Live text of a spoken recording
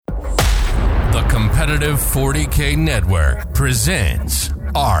Competitive 40K Network presents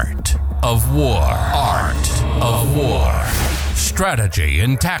Art of War. Art of War. Strategy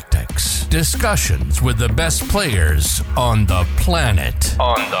and tactics. Discussions with the best players on the planet.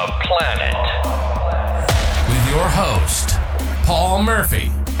 With your host, Paul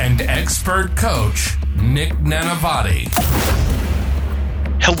Murphy, and expert coach, Nick Nanavati.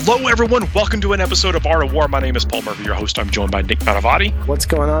 Hello, everyone. Welcome to an episode of Art of War. My name is Paul Murphy, your host. I'm joined by Nick Nanavati. What's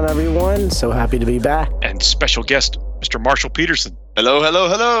going on, everyone? So happy to be back. And special guest, Mr. Marshall Peterson.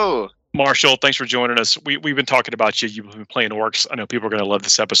 Hello. Marshall, thanks for joining us. We've been talking about you. You've been playing Orcs. I know people are going to love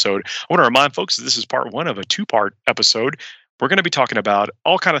this episode. I want to remind folks that this is part one of a two-part episode. We're going to be talking about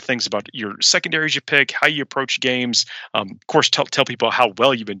all kind of things about your secondaries you pick, how you approach games. Of course, tell people how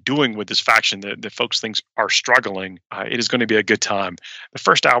well you've been doing with this faction that folks think are struggling. It is going to be a good time. The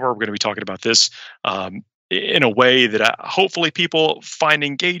first hour, we're going to be talking about this in a way that hopefully people find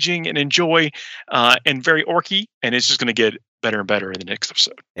engaging and enjoy and very orky. And it's just going to get better and better in the next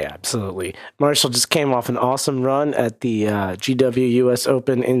episode. Yeah, absolutely. Marshall just came off an awesome run at the GW US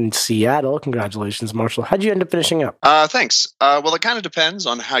Open in Seattle. Congratulations, Marshall. How'd you end up finishing up? Thanks. Well, it kind of depends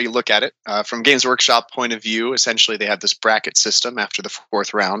on how you look at it. From Games Workshop point of view, essentially they have this bracket system after the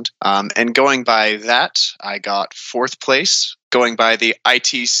fourth round. And going by that, I got fourth place. Going by the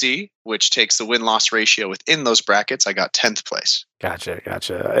ITC, which takes the win-loss ratio within those brackets, I got 10th place. Gotcha.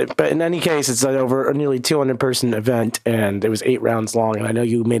 But in any case, it's over a nearly 200-person event, and it was 8 rounds long, and I know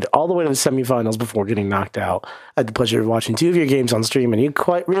you made it all the way to the semifinals before getting knocked out. I had the pleasure of watching 2 of your games on stream, and you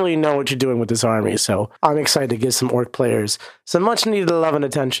quite really know what you're doing with this army, so I'm excited to give some Orc players some much-needed love and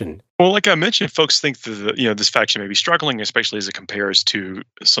attention. Well, like I mentioned, folks think that this faction may be struggling, especially as it compares to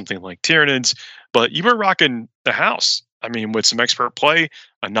something like Tyranids, but you were rocking the house. I mean, with some expert play,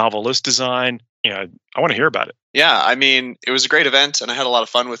 a novel list design, I want to hear about it. Yeah, I mean, it was a great event, and I had a lot of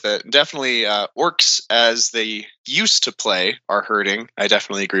fun with it. Definitely, Orcs, as they used to play, are hurting. I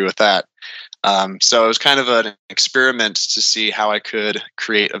definitely agree with that. So it was kind of an experiment to see how I could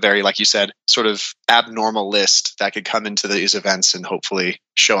create a very, like you said, sort of abnormal list that could come into these events and hopefully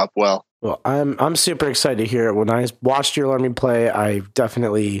show up well. Well, I'm super excited to hear it. When I watched your army play, I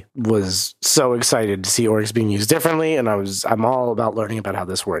definitely was so excited to see Orcs being used differently, and I'm all about learning about how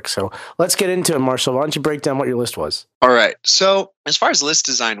this works. So let's get into it, Marshall. Why don't you break down what your list was? All right. So as far as list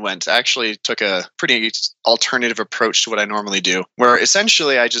design went, I actually took a pretty alternative approach to what I normally do, where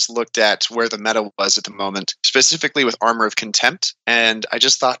essentially I just looked at where the meta was at the moment, specifically with Armor of Contempt, and I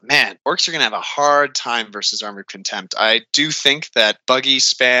just thought, man, Orcs are going to have a hard time versus Armor of Contempt. I do think that buggy,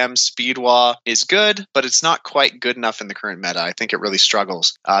 spam, speedwa is good, but it's not quite good enough in the current meta. I think it really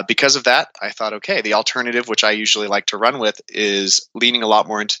struggles. Because of that, I thought, okay, the alternative, which I usually like to run with, is leaning a lot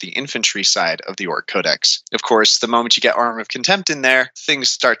more into the infantry side of the Orc Codex. Of course, the moment you get Armor of Contempt in there, things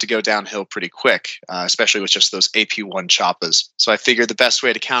start to go downhill pretty quick, especially with just those AP1 Choppas. So I figured the best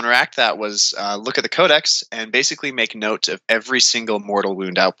way to counteract that was look at the Codex and basically make note of every single mortal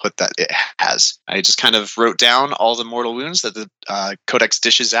wound output that it has. I just kind of wrote down all the mortal wounds that the Codex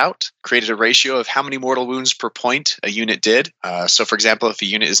dishes out, created a ratio of how many mortal wounds per point a unit did. So for example, if a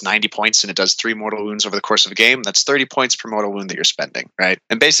unit is 90 points and it does 3 mortal wounds over the course of a game, that's 30 points per mortal wound that you're spending, right?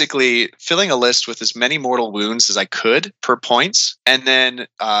 And basically filling a list with as many mortal wounds as I could per points, and then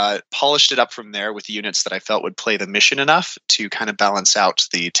polished it up from there with units that I felt would play the mission enough to kind of balance out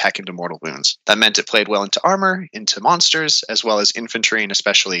the tech into mortal wounds. That meant it played well into armor, into monsters, as well as infantry, and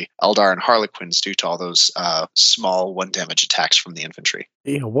especially Eldar and Harlequins due to all those small 1 damage attacks from the infantry.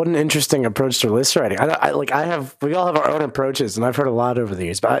 Yeah, what an interesting approach to list writing. We all have our own approaches, and I've heard a lot over the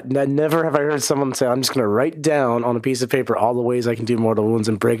years, but never have I heard someone say, I'm just going to write down on a piece of paper all the ways I can do mortal wounds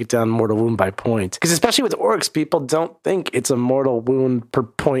and break it down mortal wound by point. Because especially with Orcs, people don't think it's a mortal wound per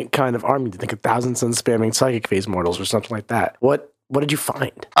point kind of army. They think 1,000 sun spamming psychic phase mortals or something like that. What did you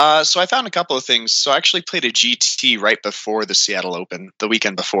find? So I found a couple of things. So I actually played a GT right before the Seattle Open, the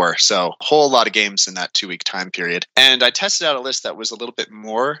weekend before. So a whole lot of games in that 2-week time period. And I tested out a list that was a little bit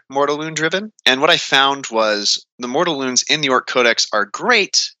more mortal wound driven. And what I found was the mortal wounds in the Orc Codex are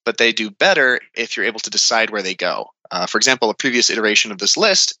great, but they do better if you're able to decide where they go. For example, a previous iteration of this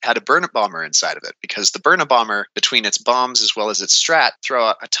list had a Burn Bomber inside of it, because the Burn Bomber, between its bombs as well as its strat, throw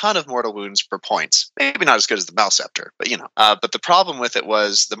out a ton of mortal wounds per points. Maybe not as good as the Malceptor, but But the problem with it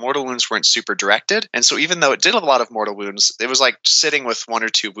was the mortal wounds weren't super directed, and so even though it did have a lot of mortal wounds, it was like sitting with 1 or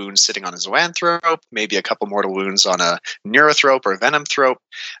 2 wounds sitting on a Zoanthrope, maybe a couple mortal wounds on a Neurothrope or a Venomthrope.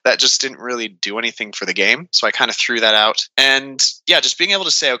 That just didn't really do anything for the game, so I kind of threw that out. And yeah, just being able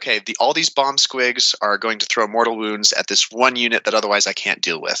to say, okay, all these bomb squigs are going to throw mortal wounds at this one unit that otherwise I can't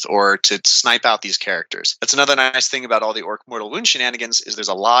deal with, or to snipe out these characters. That's another nice thing about all the Orc mortal wound shenanigans is there's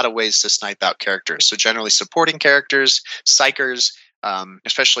a lot of ways to snipe out characters. So generally supporting characters, psychers,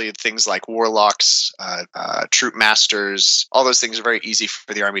 especially things like warlocks, troop masters, all those things are very easy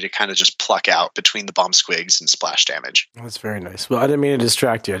for the army to kind of just pluck out between the bomb squigs and splash damage. That's very nice. Well, I didn't mean to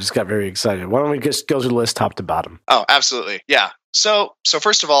distract you. I just got very excited. Why don't we just go through the list top to bottom? Oh, absolutely. Yeah. So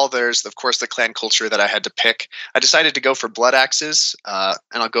first of all, there's, of course, the clan culture that I had to pick. I decided to go for blood axes, and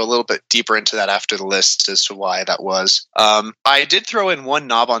I'll go a little bit deeper into that after the list as to why that was. I did throw in one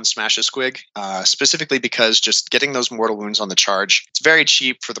knob on Smasha Squig, specifically because just getting those mortal wounds on the charge, it's very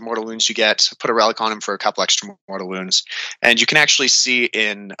cheap for the mortal wounds you get. Put a relic on him for a couple extra mortal wounds. And you can actually see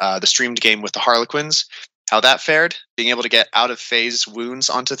in the streamed game with the Harlequins how that fared, being able to get out-of-phase wounds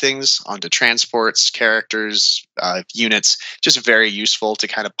onto things, onto transports, characters, units, just very useful to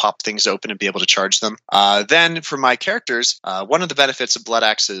kind of pop things open and be able to charge them. Then for my characters, one of the benefits of Blood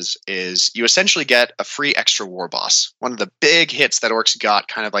Axes is you essentially get a free extra Warboss. One of the big hits that Orcs got,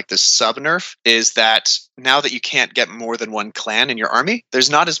 kind of like this sub-nerf, is that now that you can't get more than one clan in your army,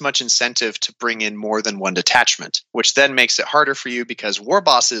 there's not as much incentive to bring in more than one detachment, which then makes it harder for you because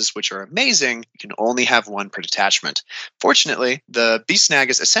Warbosses, which are amazing, you can only have one per detachment. Fortunately, the Beast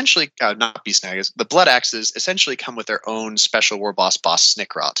Snaggas essentially, not Beast Snaggas, the Blood Axes essentially come with their own special Warboss boss,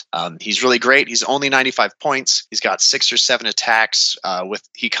 Snikrot. He's really great. He's only 95 points. He's got 6 or 7 attacks.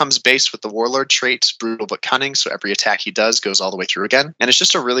 He comes based with the Warlord trait, brutal but cunning, so every attack he does goes all the way through again. And it's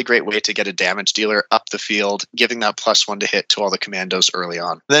just a really great way to get a damage dealer up the field, giving that +1 to hit to all the commandos early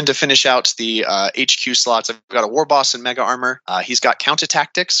on. Then to finish out the HQ slots, I've got a Warboss in Mega Armor. He's got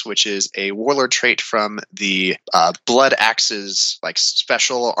Counta-Taktics, which is a Warlord trait from the Blood Axes like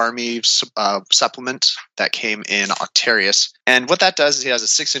special army supplement that came in Octarius. And what that does is he has a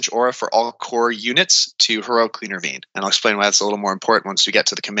 6-inch aura for all core units to heroically intervene. And I'll explain why that's a little more important once we get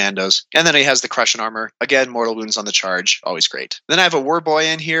to the commandos. And then he has the Krushin armor. Again, mortal wounds on the charge. Always great. Then I have a Wurrboy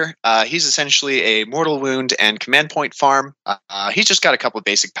in here. He's essentially a mortal wound and command point farm. He's just got a couple of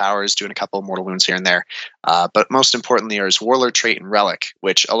basic powers, doing a couple of mortal wounds here and there. But most importantly are his Warlord trait and relic,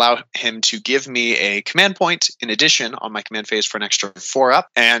 which allow him to give me a command point in addition on my command phase for an extra 4 up.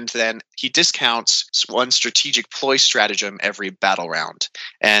 And then he discounts one strategic ploy stratagem every battle round.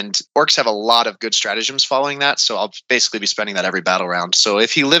 And Orcs have a lot of good stratagems following that, so I'll basically be spending that every battle round. So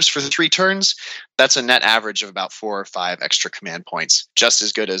if he lives for 3 turns, that's a net average of about 4 or 5 extra command points. Just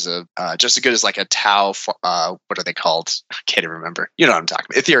as good as like a Tau. What are they called? I can't even remember. You know what I'm talking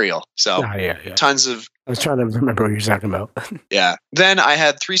about? Ethereal. So yeah. Tons of. I was trying to remember what you're talking about. Yeah. Then I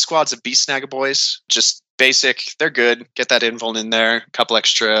had 3 squads of Beast Snagga boys. Just basic. They're good. Get that invuln in there. A couple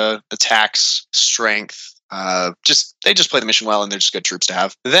extra attacks, strength. They just play the mission well, and they're just good troops to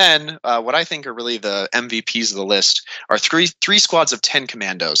have. Then what I think are really the MVPs of the list are three squads of 10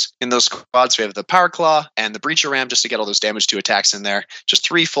 commandos. In those squads, we have the Power Claw and the Breacher Ram just to get all those damage 2 attacks in there. Just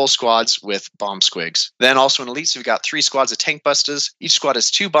 3 full squads with bomb squigs. Then also in elites, we've got 3 squads of tank busters. Each squad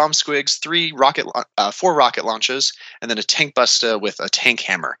has 2 bomb squigs, 4 rocket launches, and then a tank buster with a tank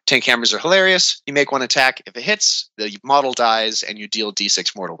hammer. Tank hammers are hilarious. You make 1 attack. If it hits, the model dies, and you deal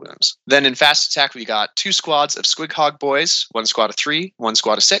D6 mortal wounds. Then in fast attack, we got 2 squads of Squig Hog boys, 1 squad of 3, 1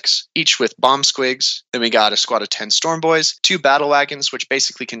 squad of 6, each with bomb squigs. Then we got a squad of 10 storm boys, 2 battle wagons, which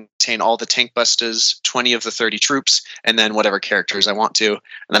basically contain all the tank busters, 20 of the 30 troops, and then whatever characters I want to. And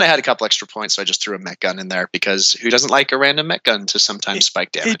then I had a couple extra points, so I just threw a mech gun in there because who doesn't like a random mech gun to sometimes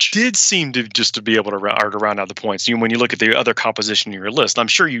spike damage? It did seem to just to be able to round out the points. When you look at the other composition in your list, I'm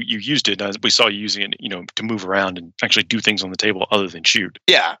sure you used it. We saw you using it, to move around and actually do things on the table other than shoot.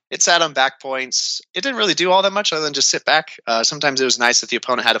 Yeah, it sat on back points. It didn't really do all that much other than just sit back. Sometimes it was nice if the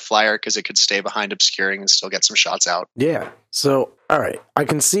opponent had a flyer because it could stay behind obscuring and still get some shots out. Yeah. So, all right. I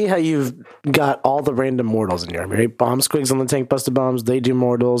can see how you've got all the random mortals in your army, right? Bomb squigs on the tank buster bombs, they do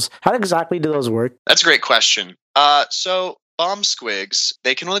mortals. How exactly do those work? That's a great question. So bomb squigs,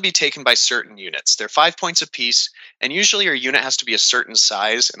 they can only be taken by certain units. They're 5 points apiece, and usually your unit has to be a certain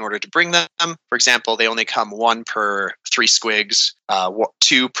size in order to bring them. For example, they only come 1 per 3 squigs,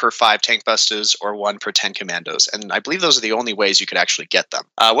 2 per 5 tank busters, or 1 per 10 commandos. And I believe those are the only ways you could actually get them.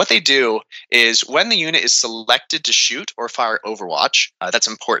 What they do is when the unit is selected to shoot or fire Overwatch, that's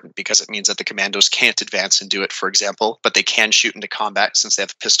important because it means that the commandos can't advance and do it, for example, but they can shoot into combat since they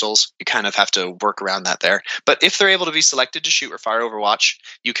have pistols. You kind of have to work around that there. But if they're able to be selected to shoot or fire Overwatch,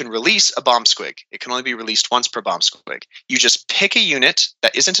 you can release a bomb squig. It can only be released once per bomb squig. You just pick a unit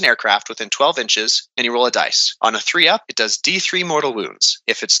that isn't an aircraft within 12 inches, and you roll a dice. On a 3-up, it does D3 mortal wounds.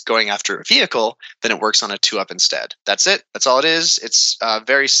 If it's going after a vehicle, then it works on a 2-up instead. That's it. That's all it is. It's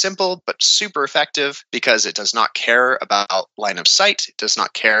very simple, but super effective because it does not care about line of sight. It does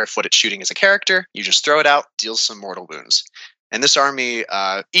not care if what it's shooting is a character. You just throw it out, deal some mortal wounds. And this army,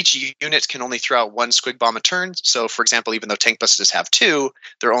 each unit can only throw out one squig bomb a turn. So, for example, even though tank busters have 2,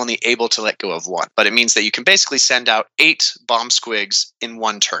 they're only able to let go of 1. But it means that you can basically send out 8 bomb squigs in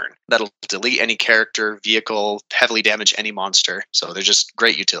 1 turn. That'll delete any character, vehicle, heavily damage any monster. So they're just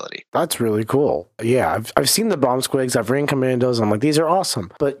great utility. That's really cool. Yeah, I've seen the bomb squigs. I've ran commandos. I'm like, these are awesome.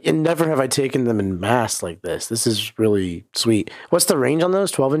 But never have I taken them in mass like this. This is really sweet. What's the range on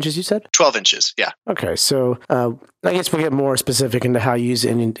those? 12 inches, you said? 12 inches, yeah. Okay, so I guess we'll get more specific into how you use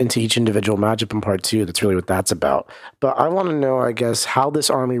it into each individual matchup in part 2. That's really what that's about. But I want to know, I guess, how this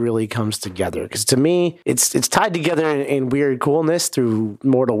army really comes together. Because to me, it's tied together in weird coolness through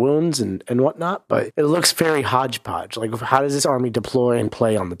mortal wounds and whatnot. But it looks very hodgepodge. Like, how does this army deploy and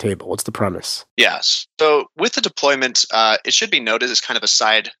play on the table? What's the premise? Yes. So with the deployment, it should be noted as kind of a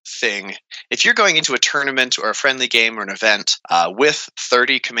side thing. If you're going into a tournament or a friendly game or an event with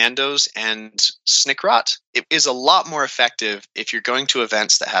 30 commandos and Snikrot, it is a lot more effective if you're going to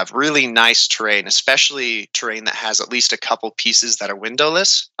events that have really nice terrain, especially terrain that has at least a couple pieces that are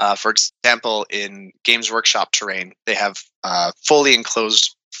windowless. For example, in Games Workshop terrain, they have fully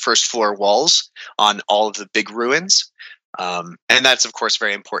enclosed first floor walls on all of the big ruins. And that's, of course,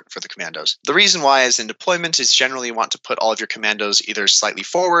 very important for the commandos. The reason why is in deployment is generally you want to put all of your commandos either slightly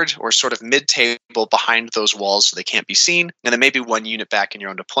forward or sort of mid-table behind those walls so they can't be seen. And then maybe one unit back in your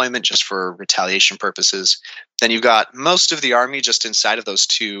own deployment just for retaliation purposes. Then you've got most of the army just inside of those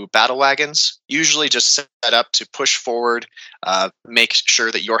 2 battle wagons, usually just set up to push forward, make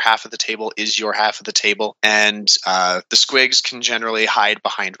sure that your half of the table is your half of the table. And the squigs can generally hide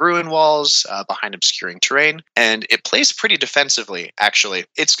behind ruin walls, behind obscuring terrain. And it plays pretty defensively, actually.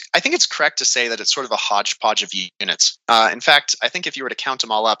 I think it's correct to say that it's sort of a hodgepodge of units. In fact, I think if you were to count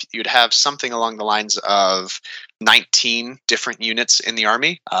them all up, you'd have something along the lines of 19 different units in the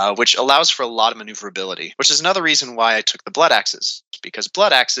army, which allows for a lot of maneuverability, which is another reason why I took the blood axes. Because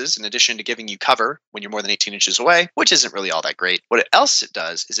blood axes, in addition to giving you cover when you're more than 18 inches away, which isn't really all that great, what else it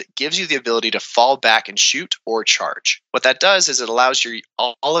does is it gives you the ability to fall back and shoot or charge. What that does is it allows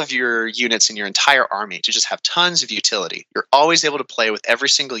all of your units in your entire army to just have tons of utility. You're always able to play with every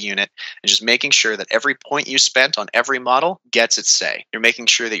single unit and just making sure that every point you spent on every model gets its say. You're making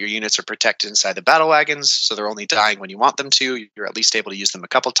sure that your units are protected inside the battle wagons, so they're only dying when you want them to. You're at least able to use them a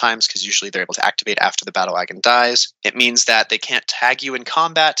couple times because usually they're able to activate after the battle wagon dies. It means that they can't tag you in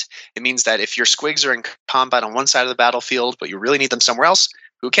combat. It means that if your squigs are in combat on one side of the battlefield, but you really need them somewhere else,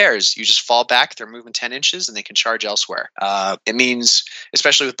 who cares? You just fall back, they're moving 10 inches, and they can charge elsewhere. It means,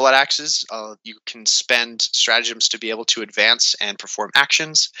 especially with blood axes, you can spend stratagems to be able to advance and perform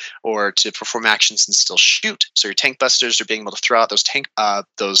actions, or to perform actions and still shoot. So your tank busters are being able to throw out those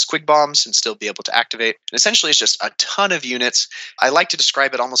squig bombs and still be able to activate. And essentially, it's just a ton of units. I like to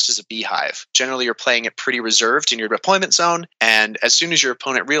describe it almost as a beehive. Generally, you're playing it pretty reserved in your deployment zone, and as soon as your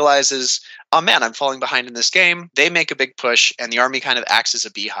opponent realizes, oh man, I'm falling behind in this game, they make a big push, and the army kind of acts as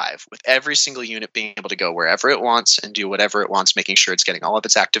a beehive, with every single unit being able to go wherever it wants and do whatever it wants, making sure it's getting all of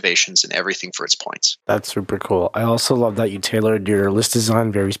its activations and everything for its points. That's super cool. I also love that you tailored your list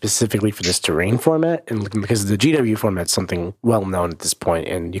design very specifically for this terrain format, and because the GW format's something well known at this point,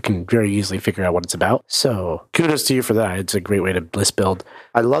 and you can very easily figure out what it's about. So kudos to you for that. It's a great way to list build.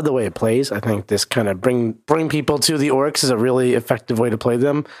 I love the way it plays. I think this kind of bring people to the Orcs is a really effective way to play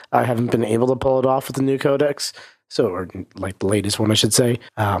them. I haven't been able to pull it off with the new codex. So, or like the latest one, I should say.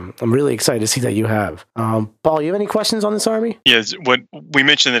 I'm really excited to see that you have. Paul, you have any questions on this army? Yeah, what we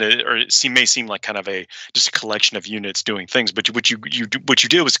mentioned that it may seem like kind of just a collection of units doing things, but what you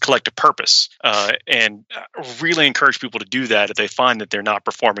did was collect a purpose, and really encourage people to do that. If they find that they're not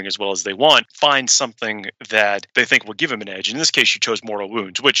performing as well as they want, find something that they think will give them an edge. In this case, you chose mortal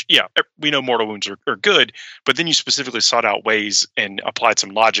wounds, which we know mortal wounds are good, but then you specifically sought out ways and applied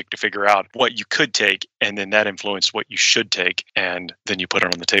some logic to figure out what you could take, and then that influenced what you should take, and then you put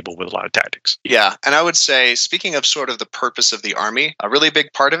it on the table with a lot of tactics. Yeah, and I would say, speaking of sort of the purpose of the army, a really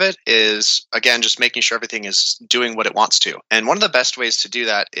big part of it is, again, just making sure everything is doing what it wants to. And one of the best ways to do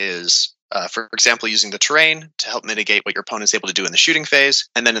that is for example, using the terrain to help mitigate what your opponent's able to do in the shooting phase.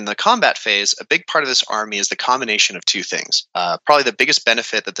 And then in the combat phase, a big part of this army is the combination of two things. Probably the biggest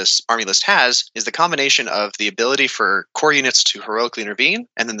benefit that this army list has is the combination of the ability for core units to heroically intervene,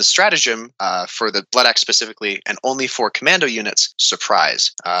 and then the stratagem for the Blood Axe specifically, and only for commando units,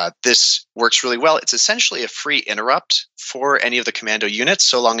 surprise. This works really well. It's essentially a free interrupt for any of the commando units,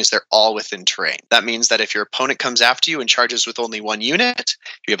 so long as they're all within terrain. That means that if your opponent comes after you and charges with only one unit,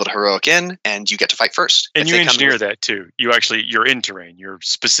 you're able to heroic in, and you get to fight first. And you engineer that too. You're in terrain. You're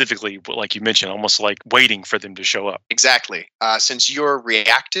specifically, like you mentioned, almost like waiting for them to show up. Exactly. Since you're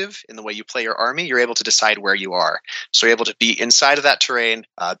reactive in the way you play your army, you're able to decide where you are. So you're able to be inside of that terrain,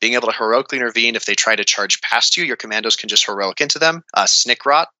 being able to heroically intervene. If they try to charge past you, your commandos can just heroic into them.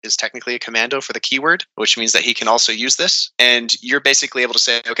 Snikrot is technically a commando for the keyword, which means that he can also use this. And you're basically able to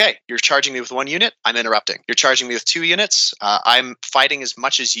say, okay, you're charging me with one unit, I'm interrupting. You're charging me with 2 units, I'm fighting as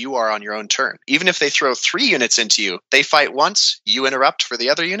much as you are on your own turn. Even if they throw 3 units into you, they fight once, you interrupt for the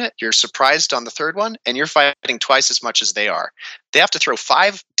other unit, you're surprised on the third one, and you're fighting twice as much as they are. They have to throw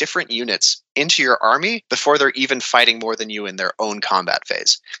 5 different units into your army before they're even fighting more than you in their own combat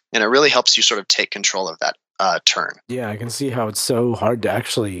phase. And it really helps you sort of take control of that turn. Yeah, I can see how it's so hard to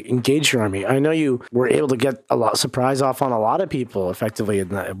actually engage your army. I know you were able to get a lot surprise off on a lot of people effectively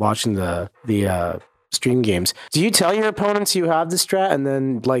in watching the stream games. Do you tell your opponents you have the strat and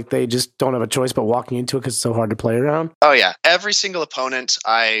then like they just don't have a choice but walking into it because it's so hard to play around? Oh yeah, every single opponent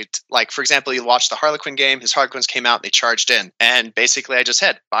for example, you watched the Harlequin game, his Harlequins came out, they charged in, and basically I just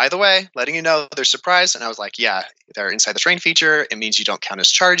said, by the way, letting you know they're surprised, and I was like, yeah, they're inside the terrain feature, it means you don't count as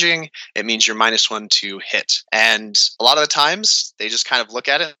charging, it means you're -1 to hit. And a lot of the times they just kind of look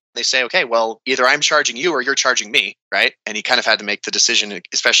at it, they say, okay, well, either I'm charging you or you're charging me, right? And he kind of had to make the decision,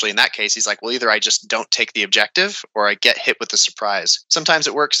 especially in that case. He's like, well, either I just don't take the objective or I get hit with the surprise. Sometimes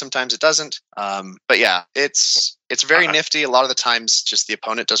it works, sometimes it doesn't. But yeah, it's very nifty. A lot of the times, just the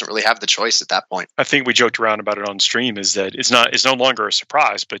opponent doesn't really have the choice at that point. I think we joked around about it on stream. Is that it's no longer a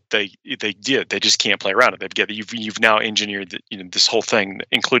surprise, but they just can't play around it. You've now engineered this whole thing,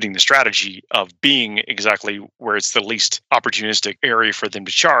 including the strategy of being exactly where it's the least opportunistic area for them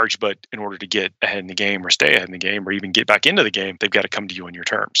to charge. But in order to get ahead in the game or stay ahead in the game or even get back into the game, they've got to come to you on your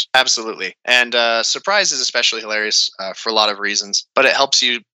terms. Absolutely, and surprise is especially hilarious for a lot of reasons. But it helps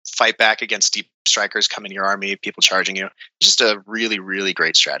you fight back against deep strikers coming in your army, people charging you. Just a really, really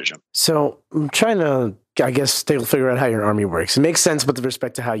great stratagem. So I'm trying to, I guess, still figure out how your army works. It makes sense with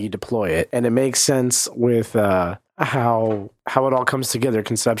respect to how you deploy it, and it makes sense with how it all comes together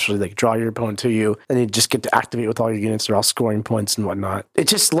conceptually. Like draw your opponent to you, and you just get to activate with all your units. They're all scoring points and whatnot. It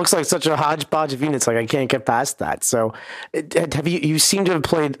just looks like such a hodgepodge of units. Like I can't get past that. So you seem to have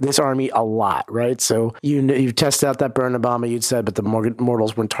played this army a lot, right? So you tested out that burn Obama you'd said, but the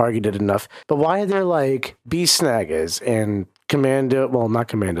mortals weren't targeted enough. But why are there like beast snaggas and not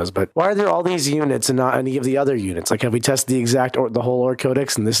commandos, but why are there all these units and not any of the other units? Like, have we tested the whole Orc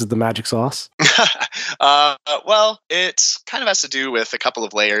Codex and this is the magic sauce? Well, it kind of has to do with a couple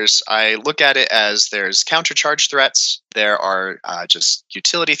of layers. I look at it as there's countercharge threats, there are just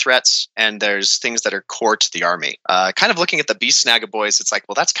utility threats, and there's things that are core to the army. Kind of looking at the Beast Snagga boys, it's like,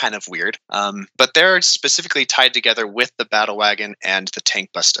 well, that's kind of weird. But they're specifically tied together with the Battle Wagon and the Tank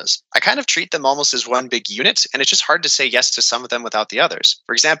Bustas. I kind of treat them almost as one big unit, and it's just hard to say yes to some of them without the others.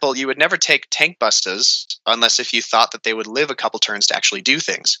 For example, you would never take Tank Bustas unless if you thought that they would live a couple turns to actually do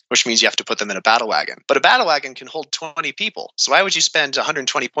things, which means you have to put them in a Battle Wagon. But a Battle Wagon can hold 20 people, so why would you spend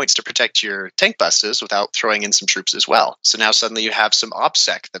 120 points to protect your Tank Bustas without throwing in some troops as well? So now suddenly you have some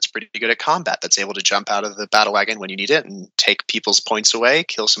OPSEC that's pretty good at combat, that's able to jump out of the Battle Wagon when you need it and take people's points away,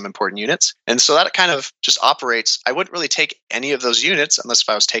 kill some important units. And so that kind of just operates. I wouldn't really take any of those units unless if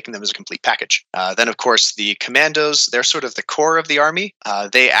I was taking them as a complete package. Then, of course, the Commandos, they're sort of the core of the army.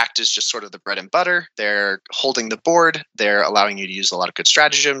 They act as just sort of the bread and butter. They're holding the board. They're allowing you to use a lot of good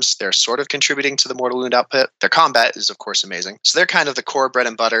stratagems. They're sort of contributing to the mortal wound output. Their combat is, of course, amazing. So they're kind of the core bread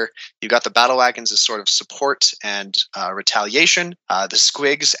and butter. You've got the Battle Wagons as sort of support and retaliation. The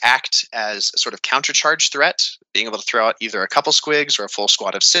Squigs act as a sort of countercharge threat, being able to throw out either a couple Squigs or a full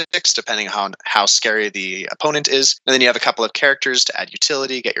squad of 6, depending on how scary the opponent is. And then you have a couple of characters to add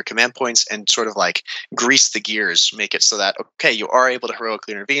utility, get your command points, and sort of like grease the gears, make it so that, okay, you are able to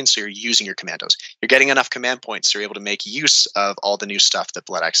heroically intervene, so you're using your commandos. You're getting enough command points, so you're able to make use of all the new stuff that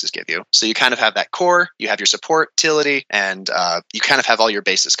Blood Axes give you. So you kind of have that core, you have your support, utility, and you kind of have all your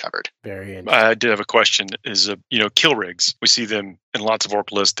bases covered. Very interesting. I did have a question, is, kill rigs. We see them in lots of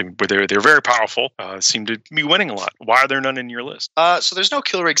Orc lists where they're very powerful, seem to be winning a lot. Why are there none in your list? So there's no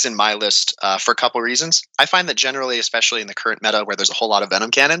kill rigs in my list for a couple reasons. I find that generally, especially in the current meta where there's a whole lot of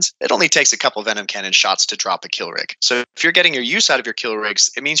venom cannons, it only takes a couple venom cannon shots to drop a kill rig. So if you're getting your use out of your kill rigs,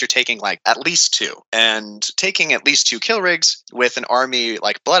 it means you're taking like at least 2. And taking at least 2 kill rigs with an army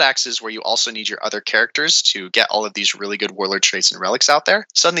like Blood Axes, where you also need your other characters to get all of these really good warlord traits and relics out there,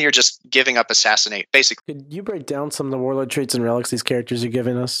 suddenly you're just giving up assassinate, basically. Could you break down some of the warlord traits and relics these characters are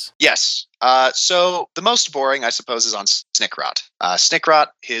giving us? Yes. So the most boring, I suppose, is on Snikrot. Snikrot,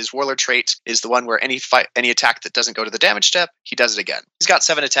 his warlord trait is the one where any attack that doesn't go to the damage step, he does it again. He's got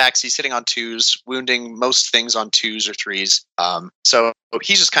 7 attacks. He's hitting on 2s, wounding most things on 2s or 3s. So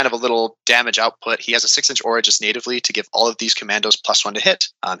he's just kind of a little damage output. He has a 6-inch aura just natively to give all of these commandos +1 to hit.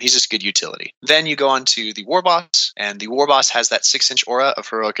 He's just good utility. Then you go on to the Warboss, and the Warboss has that 6-inch aura of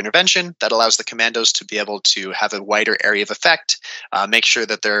heroic intervention that allows the commandos to be able to have a wider area of effect, make sure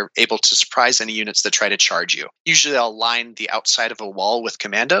that they're able to surprise any units that try to charge you. Usually I'll line the outside of a wall with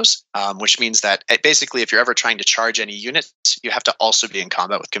commandos, which means that basically if you're ever trying to charge any units, you have to also be in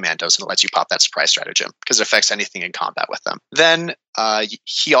combat with commandos, and it lets you pop that surprise stratagem because it affects anything in combat with them. Then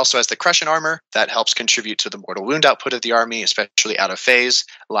he also has the Krushin armor that helps contribute to the mortal wound output of the army, especially out of phase,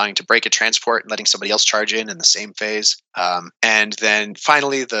 allowing to break a transport and letting somebody else charge in the same phase. And then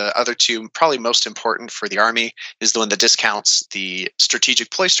finally, the other 2, probably most important for the army, is the one that discounts the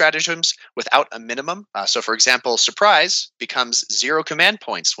strategic ploy stratagems without a minimum. So for example, surprise becomes 0 command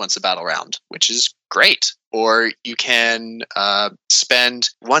points once a battle round, which is great. Or you can spend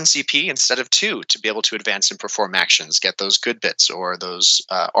 1 CP instead of 2 to be able to advance and perform actions, get those good bits or those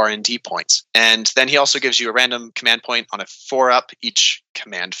R&D points. And then he also gives you a random command point on a 4-up each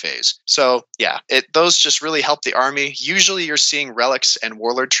command phase. So yeah, those just really help the army. Usually you're seeing relics and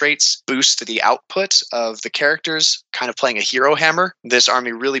warlord traits boost the output of the characters, kind of playing a hero hammer. This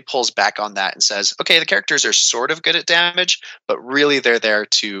army really pulls back on that and says, okay, the characters are sort of good at damage, but really they're there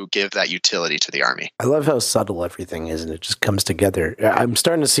to give that utility to the army. I love how subtle everything is, and it just comes together. I'm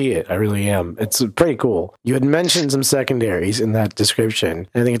starting to see it. I really am. It's pretty cool. You had mentioned some secondaries in that description.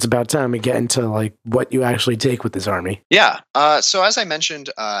 I think it's about time we get into like what you actually take with this army. Yeah. So as I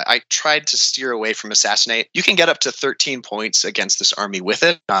mentioned, I tried to steer away from assassinate. You can get up to 13 points against this army with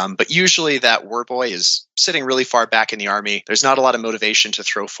it, but usually that Wurrboy is sitting really far back in the army. There's not a lot of motivation to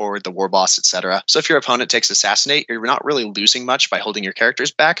throw forward the Warboss, etc. So if your opponent takes assassinate, you're not really losing much by holding your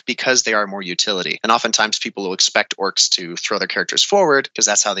characters back because they are more utility. And oftentimes people will expect Orcs to throw their characters forward because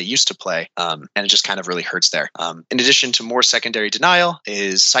that's how they used to play, and it just kind of really hurts there. In addition to more secondary denial,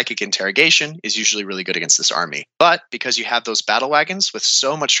 is Psychic Interrogation is usually really good against this army. But because you have those battle wagons with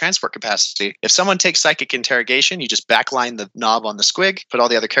so much transport capacity, if someone takes Psychic Interrogation, you just backline the knob on the Squig, put all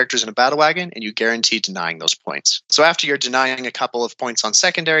the other characters in a battle wagon, and you guarantee denying those points. So after you're denying a couple of points on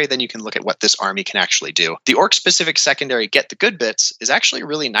secondary, then you can look at what this army can actually do. The Orc-specific secondary Get the Good Bits is actually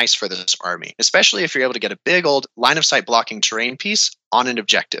really nice for this army, especially if you're able to get a big old line-of-sight blocking terrain piece on an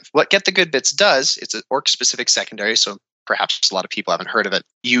objective. What Get the Good Bits does, it's an Orc-specific secondary, so perhaps a lot of people haven't heard of it.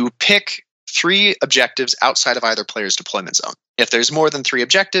 You pick 3 objectives outside of either player's deployment zone. If there's more than 3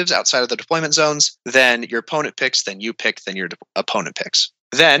 objectives outside of the deployment zones, then your opponent picks, then you pick, then your opponent picks.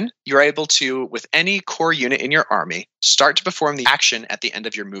 Then you're able to, with any core unit in your army, start to perform the action at the end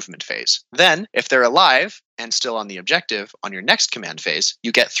of your movement phase. Then, if they're alive and still on the objective on your next command phase,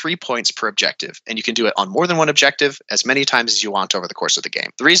 you get 3 points per objective, and you can do it on more than one objective as many times as you want over the course of the game.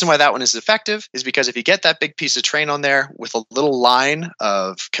 The reason why that one is effective is because if you get that big piece of terrain on there with a little line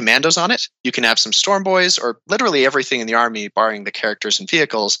of commandos on it, you can have some storm boys, or literally everything in the army, barring the characters and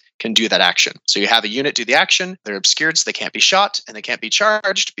vehicles, can do that action. So you have a unit do the action, they're obscured so they can't be shot, and they can't be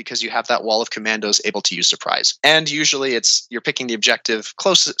charged because you have that wall of commandos able to use surprise. And usually you're picking the objective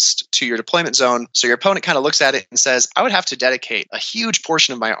closest to your deployment zone, so your opponent kind of looks at it and says, I would have to dedicate a huge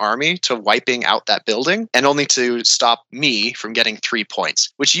portion of my army to wiping out that building, and only to stop me from getting 3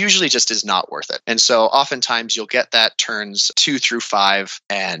 points, which usually just is not worth it. And so oftentimes you'll get that turns 2 through 5,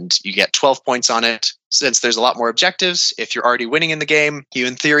 and you get 12 points on it. Since there's a lot more objectives, if you're already winning in the game, you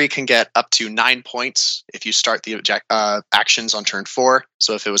in theory can get up to 9 points if you start the actions on turn 4.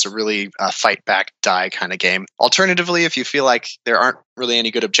 So if it was a really fight back die kind of game. Alternatively, if you feel like there aren't really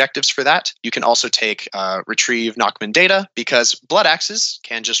any good objectives for that, you can also take retrieve Knockman data, because Blood Axes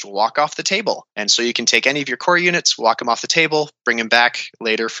can just walk off the table. And so you can take any of your core units, walk them off the table, bring them back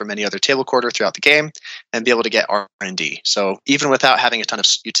later from any other table quarter throughout the game, and be able to get R&D. So even without having a ton of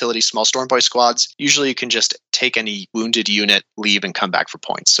utility small Stormboy squads, usually usually you can just take any wounded unit, leave, and come back for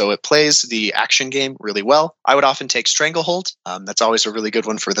points. So it plays the action game really well. I would often take Stranglehold. That's always a really good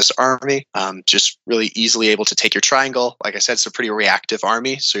one for this army. Just really easily able to take your triangle. Like I said, it's a pretty reactive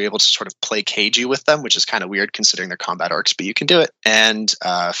army, so you're able to sort of play cagey with them, which is kind of weird considering they're combat orcs, but you can do it. And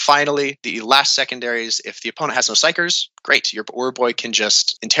finally, the last secondaries, if the opponent has no psychers, great. Your Wurrboy can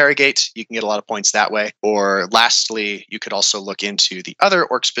just interrogate. You can get a lot of points that way. Or lastly, you could also look into the other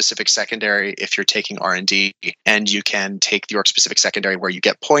orc-specific secondary if you're taking R&D, and you can take the orc-specific secondary where you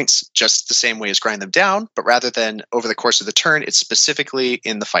get points just the same way as grind them down, but rather than over the course of the turn, it's specifically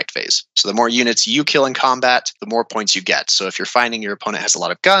in the fight phase. So the more units you kill in combat, the more points you get. So if you're finding your opponent has a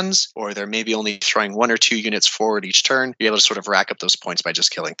lot of guns, or they're maybe only throwing 1 or 2 units forward each turn, you're able to sort of rack up those points by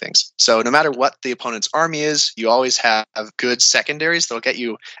just killing things. So no matter what the opponent's army is, you always have good secondaries that'll get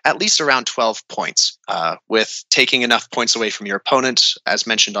you at least around 12 points. With taking enough points away from your opponent, as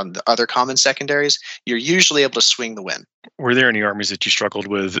mentioned on the other common secondaries, you're usually able to swing the win. Were there any armies that you struggled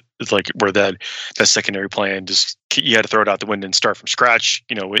with, like where that secondary plan just you had to throw it out the window and start from scratch?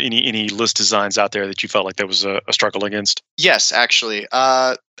 You know, any list designs out there that you felt like that was a struggle against? Yes, actually.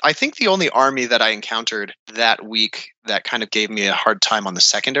 I think the only army that I encountered that week that kind of gave me a hard time on the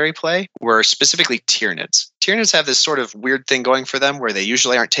secondary play were specifically Tyranids. Tyranids have this sort of weird thing going for them where they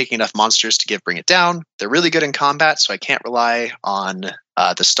usually aren't taking enough monsters to bring it down. They're really good in combat, so I can't rely on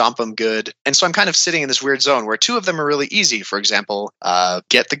the stomp 'em good. And so I'm kind of sitting in this weird zone where 2 of them are really easy. For example,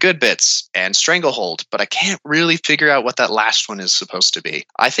 get the good bits and Stranglehold, but I can't really figure out what that last one is supposed to be.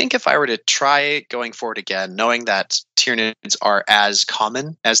 I think if I were to try going forward again, knowing that Tyranids are as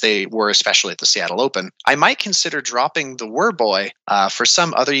common as they were, especially at the Seattle Open, I might consider dropping the Wurrboy for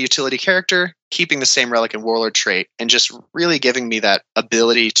some other utility character, keeping the same Relic and Warlord trait, and just really giving me that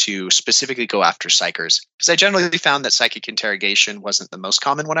ability to specifically go after Psychers. Because I generally found that Psychic Interrogation wasn't the most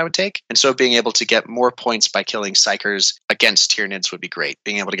common one I would take, and so being able to get more points by killing Psychers against Tyranids would be great.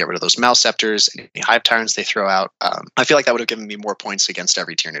 Being able to get rid of those Malceptors and any Hive Tyrants they throw out, I feel like that would have given me more points against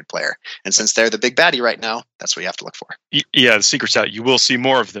every Tyranid player. And since they're the big baddie right now, that's what you have to look for. Yeah, the secret's out. You will see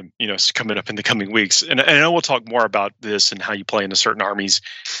more of them, coming up in the coming weeks. And I know we'll talk more about this and how you play into certain armies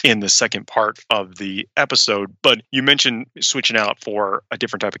in the second part of the episode. But you mentioned switching out for a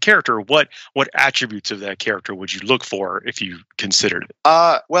different type of character. What attributes of that character would you look for if you considered it?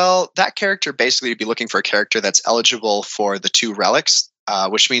 Well, that character basically would be looking for a character that's eligible for the 2 relics.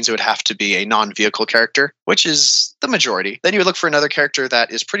 Which means it would have to be a non-vehicle character, which is the majority. Then you would look for another character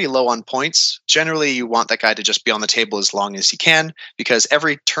that is pretty low on points. Generally, you want that guy to just be on the table as long as he can, because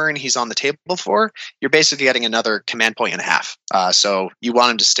every turn he's on the table for, you're basically getting another command point and a half. So you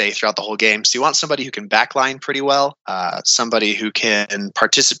want him to stay throughout the whole game. So you want somebody who can backline pretty well, somebody who can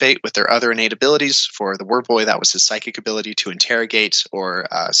participate with their other innate abilities. For the Wurrboy, that was his psychic ability to interrogate or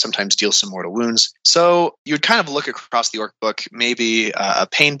sometimes deal some mortal wounds. So you'd kind of look across the Orc book, maybe a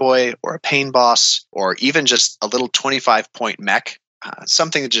Pain Boy or a Pain Boss, or even just a little 25-point mech,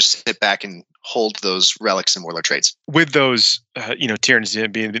 something to just sit back and hold those relics and warlord traits. With those,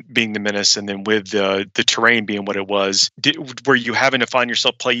 Tyranids being the menace, and then with the terrain being what it was, were you having to find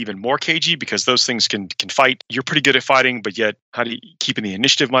yourself play even more cagey because those things can fight? You're pretty good at fighting, but yet keeping the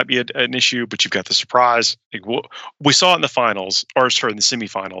initiative might be an issue. But you've got the surprise. We saw it in the finals, or sorry, in the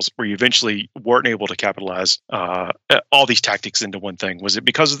semifinals, where you eventually weren't able to capitalize all these tactics into one thing. Was it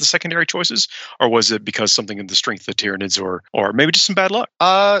because of the secondary choices, or was it because something in the strength of the Tyranids, or maybe just some bad luck?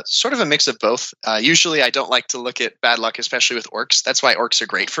 Sort of a mix of both. Usually I don't like to look at bad luck, especially with Orcs. That's why Orcs are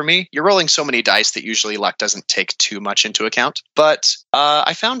great for me. You're rolling so many dice that usually luck doesn't take too much into account. But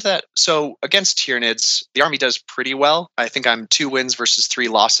I found that, so against Tyranids, the army does pretty well. I think I'm 2 wins versus 3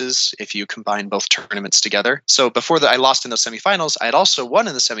 losses if you combine both tournaments together. So before I lost in those semifinals, I had also won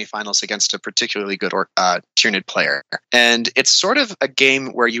in the semifinals against a particularly good Tyranid player. And it's sort of a game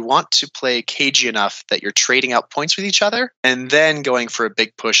where you want to play cagey enough that you're trading out points with each other and then going for a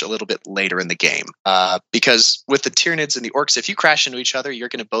big push a little bit later in the game. Because with the Tyranids and the Orcs, if you crash into each other, you're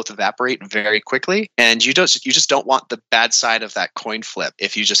going to both evaporate very quickly, and you just don't want the bad side of that coin flip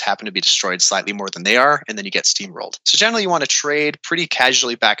if you just happen to be destroyed slightly more than they are, and then you get steamrolled. So generally you want to trade pretty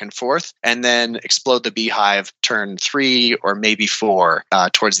casually back and forth, and then explode the beehive turn 3 or maybe 4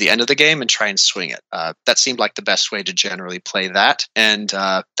 towards the end of the game and try and swing it. That seemed like the best way to generally play that, and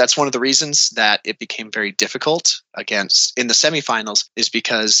that's one of the reasons that it became very difficult in the semifinals, is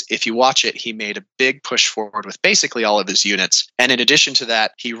because if you watch it, it, he made a big push forward with basically all of his units. And in addition to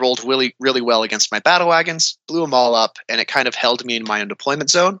that, he rolled really, really well against my battle wagons, blew them all up, and it kind of held me in my own deployment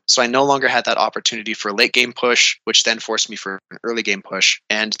zone. So I no longer had that opportunity for a late game push, which then forced me for an early game push.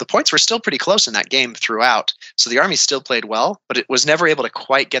 And the points were still pretty close in that game throughout. So the army still played well, but it was never able to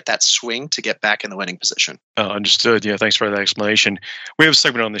quite get that swing to get back in the winning position. Understood. Yeah, thanks for that explanation. We have a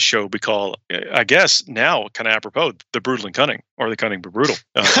segment on the show we call, I guess now, kind of apropos, the brutal and cunning, or the cunning but brutal,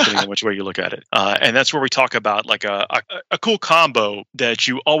 depending on which way you look at it. And that's where we talk about like a cool combo that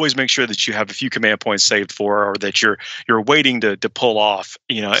you always make sure that you have a few command points saved for, or that you're waiting to pull off.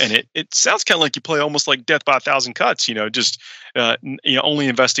 And it sounds kind of like you play almost like Death by a Thousand Cuts. Just only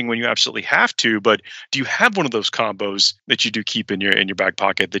investing when you absolutely have to. But do you have one of those combos that you do keep in your back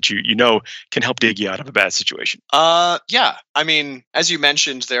pocket that you know can help dig you out of a bad situation? Yeah. I mean, as you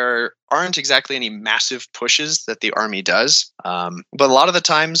mentioned, there aren't exactly any massive pushes that the army does. But a lot of the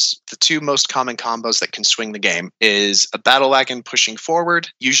times, the two most common combos that can swing the game is a battle wagon pushing forward,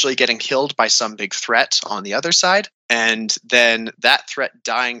 usually getting killed by some big threat on the other side, and then that threat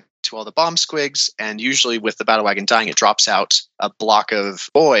dying to all the bomb squigs, and usually with the battle wagon dying, it drops out a block of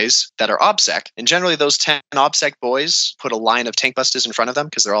boys that are OBSEC. And generally those 10 OBSEC boys put a line of tank busters in front of them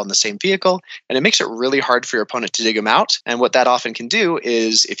because they're all in the same vehicle, and it makes it really hard for your opponent to dig them out. And what that often can do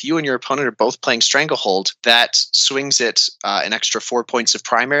is if you and your opponent are both playing Stranglehold, that swings it an extra 4 points of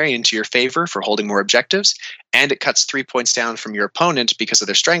primary into your favor for holding more objectives, and it cuts 3 points down from your opponent because of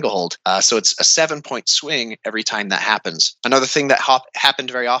their Stranglehold. So it's a 7-point swing every time that happens. Another thing that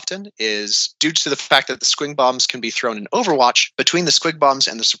happened very often is due to the fact that the Squig bombs can be thrown in Overwatch, between the Squig bombs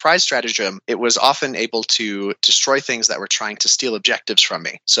and the surprise stratagem, it was often able to destroy things that were trying to steal objectives from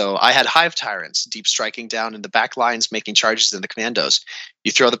me. So I had Hive Tyrants deep striking down in the back lines, making charges in the Kommandos.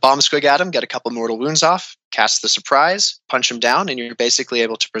 You throw the bomb squig at him, get a couple mortal wounds off, cast the surprise, punch him down, and you're basically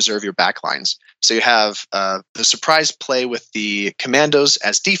able to preserve your backlines. So you have the surprise play with the Kommandos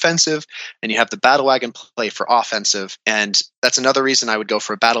as defensive, and you have the battle wagon play for offensive. And that's another reason I would go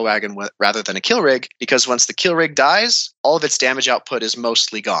for a battle wagon rather than a kill rig, because once the kill rig dies, all of its damage output is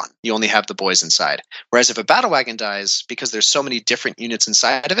mostly gone. You only have the boys inside. Whereas if a battle wagon dies, because there's so many different units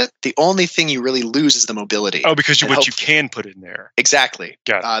inside of it, the only thing you really lose is the mobility. Oh, because you can put in there. Exactly.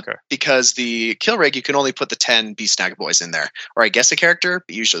 Got it. Okay. Because the kill rig, you can only put the 10 Beast Snagga boys in there. Or I guess a character,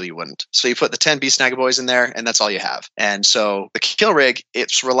 but usually you wouldn't. So you put the 10 Beast Snagga boys in there, and that's all you have. And so the kill rig,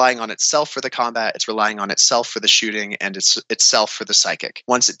 it's relying on itself for the combat, it's relying on itself for the shooting, and it's itself for the psychic.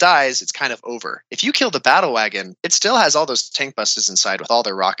 Once it dies, it's kind of over. If you kill the battle wagon, it still has all those tank busters inside with all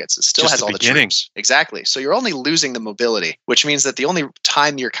their rockets. It still has all the troops. Exactly. So you're only losing the mobility, which means that the only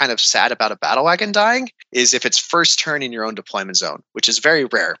time you're kind of sad about a battle wagon dying is if it's first turn in your own deployment zone, which is very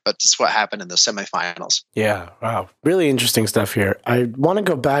rare, but it's what happened in the semifinals. Yeah, wow. Really interesting stuff here. I want to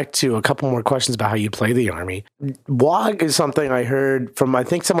go back to a couple more questions about how you play the army. WOG is something I heard from, I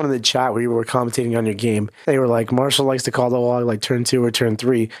think, someone in the chat where you were commentating on your game. They were like, Marshall likes to call the WOG like turn 2 or turn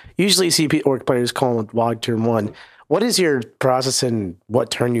 3. Usually you see Orc players call WOG turn 1. What is your process and what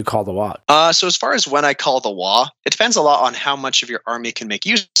turn you call the WOG? So as far as when I call the WA, it depends a lot on how much of your army can make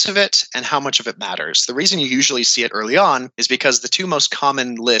use of it and how much of it matters. The reason you usually see it early on is because the two most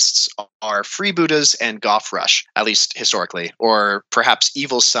common lists are Freebooters and Goth Rush, at least historically, or perhaps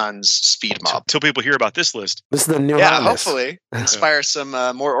Evil Sun's Speed Mob. Till people hear about this list. This is the new hopefully inspire some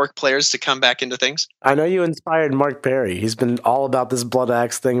more Orc players to come back into things. I know you inspired Mark Perry. He's been all about this Blood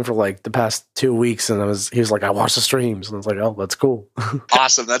Axe thing for like the past 2 weeks, and he was like, I watched the streams, and I was like, oh, that's cool.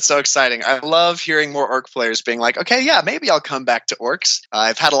 Awesome. That's so exciting. I love hearing more Orc players being like, okay, yeah, maybe I'll come back to Orcs.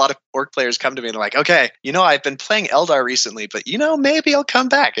 I've had a lot of Orc players come to me and they're like, okay, I've been playing Eldar recently, but maybe I'll come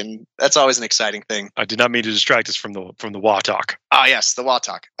back. And that's always an exciting thing. I did not mean to distract us from the WA talk. Ah, yes, the WA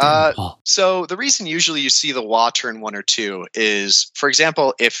talk. So the reason usually you see the WA turn 1 or 2 is, for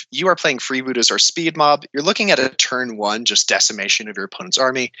example, if you are playing Freebooters or Speed Mob, you're looking at a turn 1, just decimation of your opponent's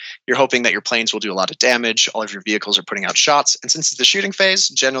army. You're hoping that your planes will do a lot of damage. All of your vehicles are putting out shots. And since it's the shooting phase,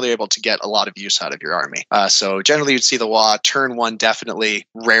 generally able to get a lot of use out of your army. So generally you'd see the WA turn 1 definitely,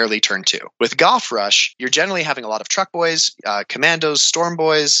 rarely turn 2. With Goth Rush, you're generally having a lot of truck boys, Kommandos, storm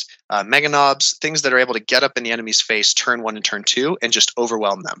boys, Mega Knobs, things that are able to get up in the enemy's face turn 1 and turn 2 and just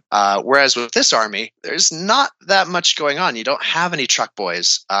overwhelm them. Whereas with this army, there's not that much going on. You don't have any truck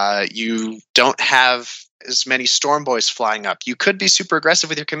boys. You don't have as many Storm Boys flying up. You could be super aggressive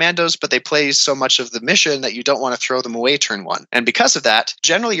with your commandos, but they play so much of the mission that you don't want to throw them away turn one. And because of that,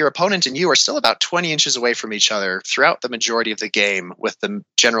 generally your opponent and you are still about 20 inches away from each other throughout the majority of the game with the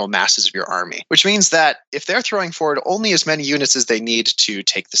general masses of your army, which means that if they're throwing forward only as many units as they need to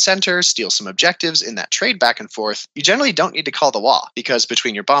take the center, steal some objectives in that trade back and forth, you generally don't need to call the WA, because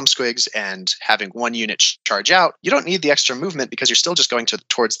between your bomb squigs and having one unit charge out, you don't need the extra movement because you're still just going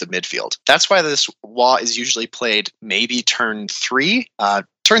towards the midfield. That's why this WA is usually played maybe turn 3.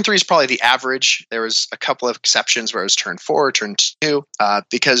 Turn 3 is probably the average. There was a couple of exceptions where it was turn 4 or turn 2,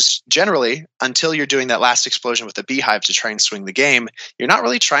 because generally, until you're doing that last explosion with the beehive to try and swing the game, you're not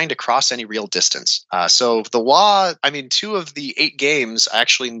really trying to cross any real distance. So the WA, 2 of the 8 games, I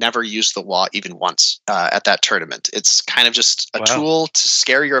actually never used the WA even once at that tournament. It's kind of just a tool to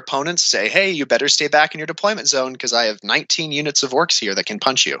scare your opponents, say, hey, you better stay back in your deployment zone because I have 19 units of Orcs here that can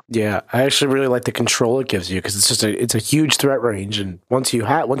punch you. Yeah, I actually really like the control it gives you because it's a huge threat range, and once you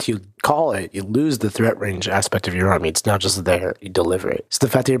call it, you lose the threat range aspect of your army. It's not just there, you deliver it. So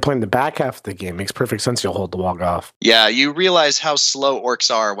the fact that you're playing the back half of the game makes perfect sense. You'll hold the WA off. Yeah, you realize how slow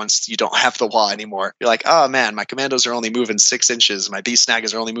Orcs are once you don't have the WA anymore. You're like, oh man, my commandos are only moving 6 inches. My beast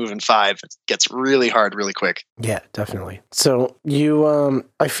snaggas are only moving 5. It gets really hard really quick. Yeah, definitely. So you,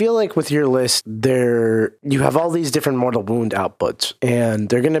 I feel like with your list, you have all these different mortal wound outputs, and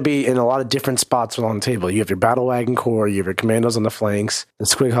they're going to be in a lot of different spots along the table. You have your battle wagon core, you have your commandos on the flanks, the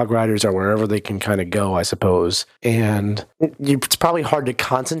Squig Hog Riders are wherever they can kind of go, I suppose. And it's probably hard to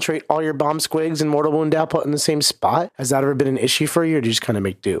concentrate all your bomb squigs and mortal wound output in the same spot. Has that ever been an issue for you, or do you just kind of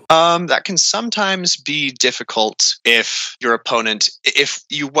make do? That can sometimes be difficult if your opponent,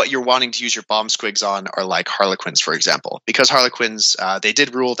 what you're wanting to use your bomb squigs on are like Harlequins, for example. Because Harlequins, they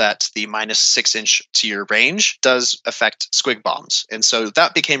did rule that the minus 6 inch to your range does affect squig bombs. And so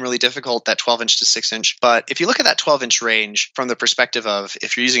that became really difficult, that 12 inch to 6 inch. But if you look at that 12 inch range from the perspective of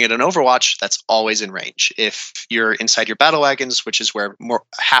if you're using it in Overwatch, that's always in range. If you're inside your battle wagons, which is where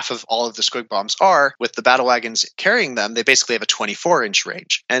half of all of the squig bombs are, with the battle wagons carrying them, they basically have a 24 inch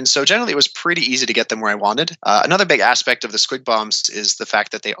range. And so generally it was pretty easy to get them where I wanted. Another big aspect of the squig bombs is the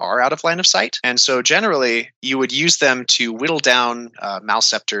fact that they are out of line of sight. And so generally you would use them to whittle down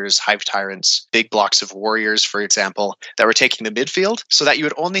Malceptors, Hive Tyrants, big blocks of warriors, for example, that were taking the midfield, so that you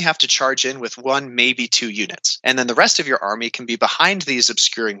would only have to charge in with 1, maybe 2 units. And then the rest of your army can be behind these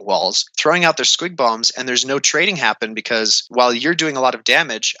obscuring walls, throwing out their squig bombs, and there's no trading happen because while you're doing a lot of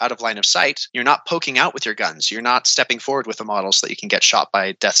damage out of line of sight, you're not poking out with your guns. You're not stepping forward with the model so that you can get shot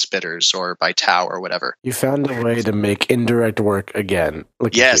by Death Spitters or by Tau or whatever. You found a way to make indirect work again.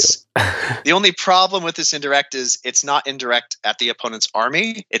 Look yes. The only problem with this indirect is it's not indirect at the opponent's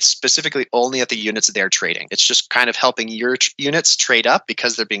army. It's specifically only at the units they're trading. It's just kind of helping your units trade up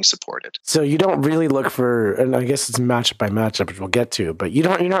because they're being supported. So you don't really look for, and I guess it's matchup by matchup, which we'll get to, but you're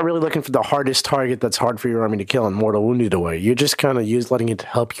not really looking for the hardest target that's hard for your army to kill and mortal wounded away. You're just kind of letting it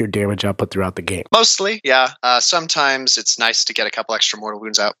help your damage output throughout the game. Mostly, yeah. Sometimes it's nice to get a couple extra mortal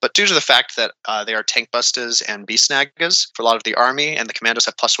wounds out, but due to the fact that they are tank busters and beast snaggas for a lot of the army, and the commandos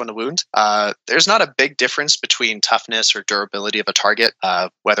have +1 to wound, there's not a big difference between toughness or durability of a target,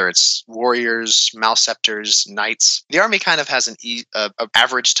 whether it's warriors, Malceptors, knights. The army kind of has an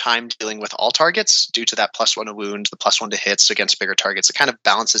average time dealing with all targets due to that +1 to wound, the +1 to hits against bigger targets. It kind of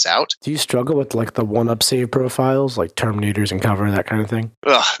balances out. Do you struggle with like the 1-up save profiles, like Terminators and cover, that kind of thing?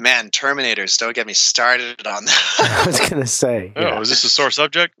 Oh man, Terminators, don't get me started on that. I was going to say. Oh, is this a sore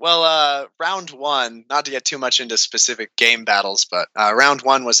subject? Well, round 1, not to get too much into specific game battles, but round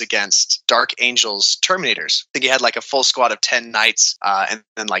 1 was against Dark Angels Terminators. I think he had like a full squad of 10 knights and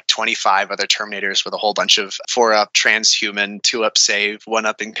then like 25 other Terminators with a whole bunch of 4-up transhuman, 2-up save,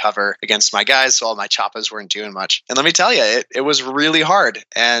 1-up in cover against my guys, so all my Choppas weren't doing much. And let me tell you, it was really hard.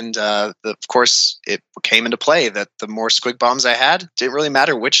 And of course, it came into play that the more squig bombs I had, didn't really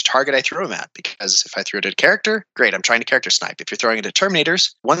matter which target I threw them at, because if I threw it at a character, great, I'm trying to character snipe. If you're throwing it at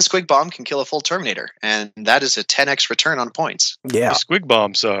Terminators, 1 squig bomb can kill a full Terminator, and that is a 10x return on points. Yeah. The squig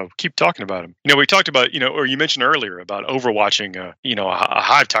bombs, keep talking about them. We talked about, or you mentioned earlier about overwatching, a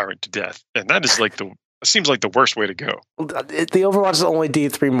Hive Tyrant to death. And that is like it seems like the worst way to go. The Overwatch is only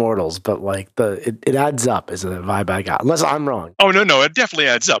D3 mortals, but like it adds up is the vibe I got. Unless I'm wrong. Oh no, it definitely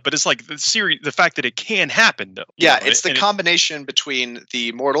adds up. But it's like the fact that it can happen though. Yeah, it's the combination between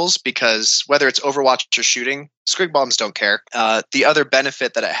the mortals, because whether it's Overwatch or shooting, squig bombs don't care. The other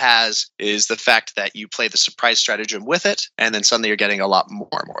benefit that it has is the fact that you play the surprise stratagem with it, and then suddenly you're getting a lot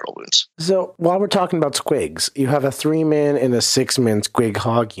more mortal wounds. So while we're talking about squigs, you have a 3-man and a 6-man squig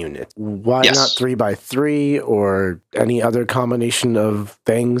hog unit. Why not 3x3 or any other combination of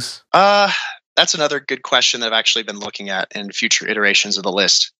things? That's another good question that I've actually been looking at in future iterations of the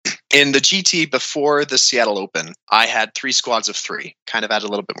list. In the GT before the Seattle Open, I had 3 squads of 3, kind of added a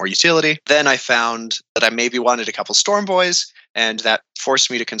little bit more utility. Then I found that I maybe wanted a couple Storm Boys, and that forced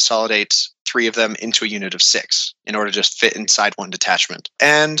me to consolidate 3 of them into a unit of 6 in order to just fit inside one detachment.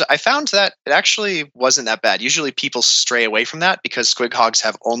 And I found that it actually wasn't that bad. Usually people stray away from that because Squig Hogs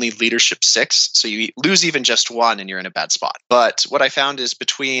have only leadership 6, so you lose even just 1 and you're in a bad spot. But what I found is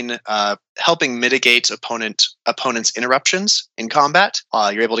between helping mitigate opponents' interruptions in combat,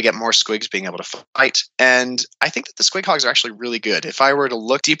 you're able to get more Squigs being able to fight. And I think that the Squig Hogs are actually really good. If I were to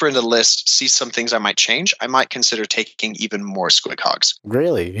look deeper into the list, see some things I might change, I might consider taking even more Squig Hogs.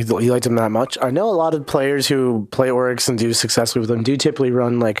 Really? You liked them that much? I know a lot of players who play Orcs and do successfully with them do typically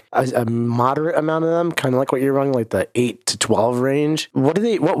run like a moderate amount of them, kind of like what you're running, like the 8 to 12 range. What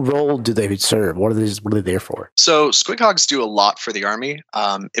role do they serve? What are they there for? So Squig Hogs do a lot for the army.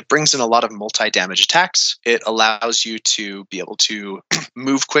 It brings in a lot of multi-damage attacks. It allows you to be able to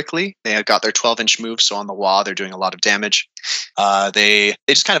move quickly. They have got their 12-inch move, so on the wall they're doing a lot of damage. They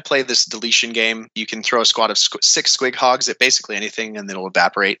just kind of play this deletion game. You can throw a squad of 6 Squig Hogs at basically anything and it'll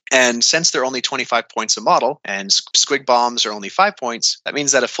evaporate. And since they're only 25 points a model and Squig Bombs are only 5 points, that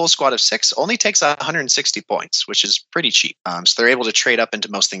means that a full squad of 6 only takes 160 points, which is pretty cheap. So they're able to trade up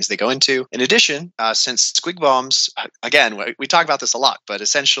into most things they go into. In addition, since Squig Bombs, again, we talk about this a lot, but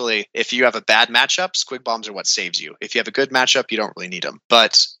essentially if you have a bad matchup, Squig Bombs are what saves you. If you have a good matchup, you don't really need them.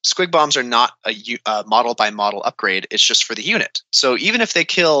 But Squig Bombs are not a model by model upgrade. It's just for the unit. So even if they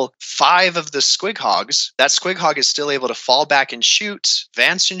kill 5 of the Squig Hogs, that Squig Hog is still able to fall back and shoot,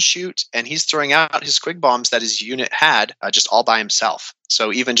 advance and shoot, and he's throwing out his Squig Bombs that his unit had just all by himself.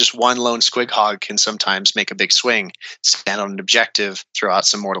 So even just one lone Squig Hog can sometimes make a big swing, stand on an objective, throw out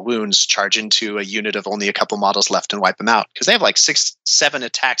some mortal wounds, charge into a unit of only a couple models left and wipe them out. Because they have like 6-7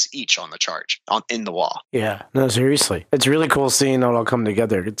 attacks each on the charge, in the wall. Yeah, no, seriously. It's really cool seeing how it all come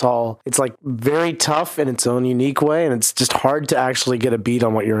together. It's like very tough in its own unique way, and it's just hard to actually get a beat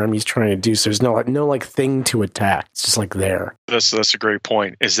on what your army's trying to do. So there's no like thing to attack. It's just like there. That's a great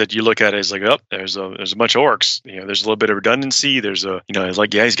point, is that you look at it as like, there's a bunch of Orcs. There's a little bit of redundancy. There's it's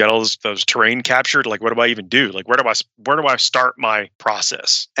like, yeah, he's got all those terrain captured. Like, what do I even do? Like, where do I start my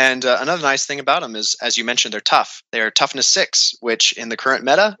process? And another nice thing about them is, as you mentioned, they're tough. They're toughness 6, which in the current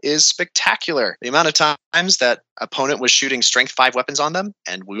meta is spectacular. The amount of times that opponent was shooting strength 5 weapons on them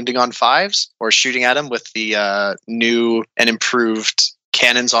and wounding on 5s, or shooting at them with the new and improved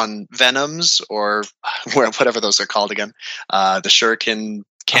cannons on Venoms, or whatever those are called again, the Shuriken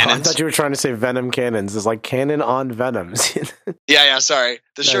cannons. I thought you were trying to say Venom cannons. It's like cannon on Venoms. Yeah, sorry.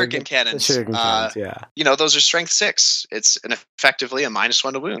 The Shuriken cannons. The Shuriken cannons, yeah. Those are strength 6. It's effectively a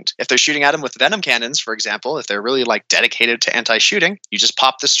 -1 to wound. If they're shooting at them with Venom cannons, for example, if they're really like dedicated to anti-shooting, you just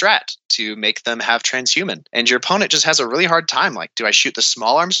pop the strat to make them have transhuman. And your opponent just has a really hard time. Like, do I shoot the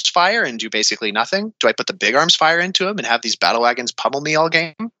small arms fire and do basically nothing? Do I put the big arms fire into them and have these battle wagons pummel me all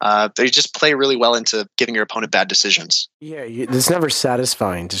game? They just play really well into giving your opponent bad decisions. Yeah, it's never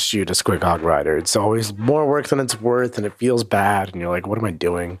satisfying to shoot a Squig Hog Rider. It's always more work than it's worth, and it feels bad, and you're like, what am I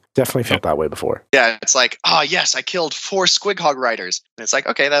doing? Definitely felt that way before. Yeah, it's like, oh yes, I killed 4 Squig Hog Riders. And it's like,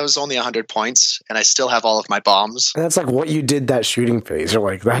 okay, that was only 100 points, and I still have all of my bombs. And that's like what you did that shooting phase. You're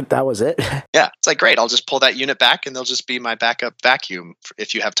like, that was it? Yeah, it's like, great, I'll just pull that unit back, and they'll just be my backup vacuum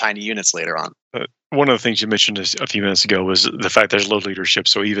if you have tiny units later on. One of the things you mentioned a few minutes ago was the fact there's low leadership.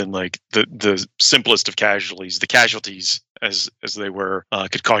 So even like the simplest of casualties, the casualties as they were,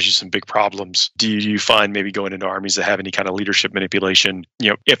 could cause you some big problems. Do you find maybe going into armies that have any kind of leadership manipulation,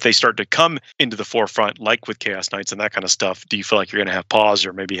 if they start to come into the forefront, like with Chaos Knights and that kind of stuff, do you feel like you're going to have pause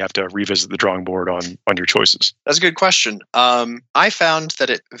or maybe have to revisit the drawing board on your choices? That's a good question. I found that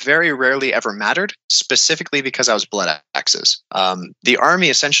it very rarely ever mattered, specifically because I was blood axes. The army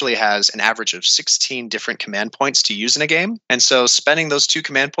essentially has an average of 16 different command points to use in a game. And so spending those 2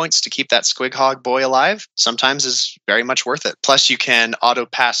 command points to keep that Squig Hog boy alive sometimes is very much worth it. Plus, you can auto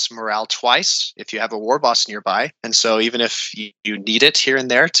pass morale twice if you have a Warboss nearby. And so even if you need it here and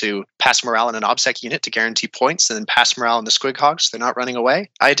there to pass morale in an OBSEC unit to guarantee points and then pass morale in the Squig Hogs, they're not running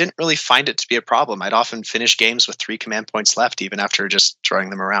away. I didn't really find it to be a problem. I'd often finish games with 3 command points left, even after just throwing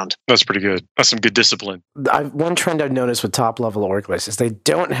them around. That's pretty good. That's some good discipline. One trend I've noticed with top level Orc lists is they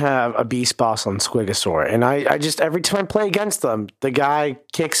don't have a beast boss on Squigosaur. And I just, every time I play against them, the guy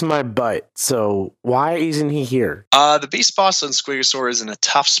kicks my butt. So why isn't he here? The beast boss on Squigosaur is in a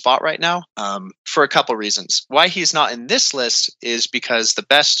tough spot right now, for a couple reasons. Why he's not in this list is because the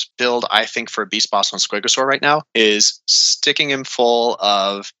best build, I think, for a beast boss on Squigosaur right now is sticking him full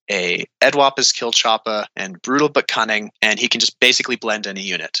of a Headwoppa's Killchoppa, and Brutal but Cunning, and he can just basically blend any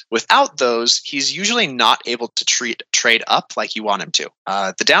unit. Without those, he's usually not able to trade up like you want him to.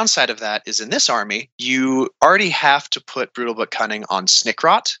 The downside of that is in this army, you already have to put Brutal but Cunning on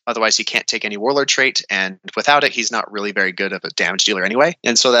Snikrot, otherwise he can't take any Warlord trait, and without it, he's not really very good of a damage dealer anyway,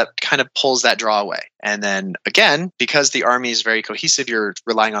 and so that kind of pulls that draw away. And then again, because the army is very cohesive, you're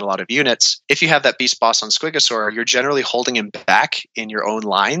relying on a lot of units. If you have that Beast Boss on Squigosaur, you're generally holding him back in your own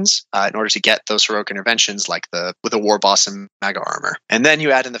lines in order to get those heroic interventions like with the Warboss and Mega Armor. And then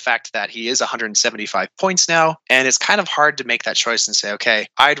you add in the fact that he is 175 points now, and it's kind of hard to make that choice and say, okay,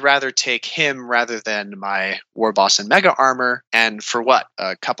 I'd rather take him rather than my Warboss and Mega Armor, and for what?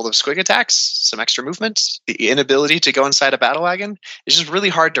 A couple of Squig attacks? Some extra movement? The inability to go inside a battle wagon? It's just really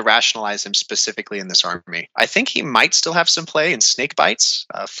hard to rationalize him specifically in this army. I think he might still have some play in Snake Bites,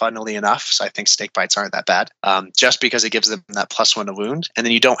 funnily enough, so I think Snake Bites aren't that bad, just because it gives them that +1 to wound, and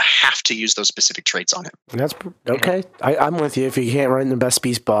then you don't have to use those specific traits on him. That's okay. I'm with you. If you can't run the best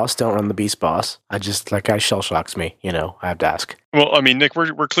Beast Boss, don't run the Beast Boss. That guy shell shocks me, I have to ask. Well, I mean, Nick,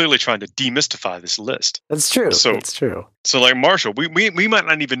 we're clearly trying to demystify this list. That's true. That's true. So, like, Marshall, we might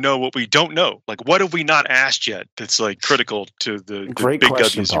not even know what we don't know. Like, what have we not asked yet that's, like, critical to the Great big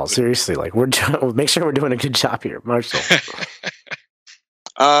question, W's? Paul. Seriously, like, we'll make sure we're doing a good job here, Marshall.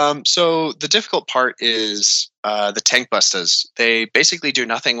 So the difficult part is the tank bustas. They basically do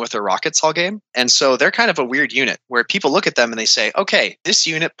nothing with their rockets all game. And so they're kind of a weird unit where people look at them and they say, okay, this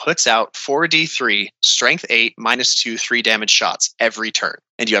unit puts out 4d3, strength 8, -2, 3 damage shots every turn.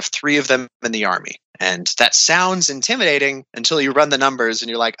 And you have 3 of them in the army. And that sounds intimidating until you run the numbers and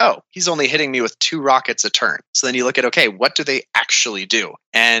you're like, oh, he's only hitting me with 2 rockets a turn. So then you look at, okay, what do they actually do?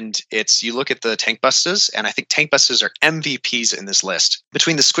 And you look at the tank bustas, and I think tank bustas are MVPs in this list.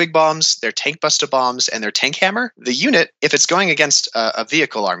 Between the Squig bombs, their tank busta bombs, and their tank hammer, the unit, if it's going against a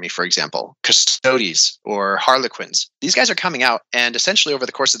vehicle army, for example, Custodes or Harlequins, these guys are coming out and essentially over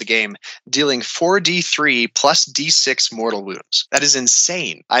the course of the game, dealing 4d3 plus d6 mortal wounds. That is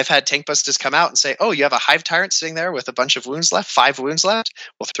insane. I've had tank bustas come out and say, oh, you have a Hive Tyrant sitting there with a bunch of wounds left, 5 wounds left.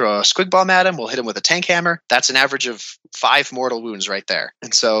 We'll throw a Squig bomb at him. We'll hit him with a tank hammer. That's an average of 5 mortal wounds right there.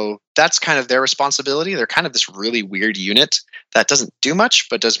 And so that's kind of their responsibility. They're kind of this really weird unit that doesn't do much,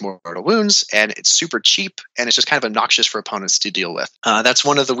 but does mortal wounds, and it's super cheap, and it's just kind of obnoxious for opponents to deal with. That's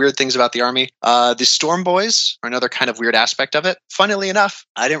one of the weird things about the army. The Storm Boys are another kind of weird aspect of it. Funnily enough,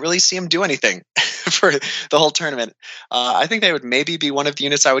 I didn't really see them do anything for the whole tournament. I think they would maybe be one of the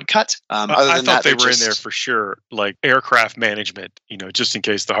units I would cut. I thought they were in there for sure, like aircraft management, just in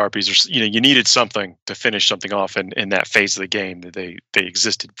case the Harpies are, you needed something to finish something off in that phase of the game, that they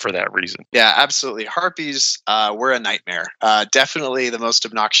existed for that reason. Yeah, absolutely. Harpies were a nightmare. Definitely the most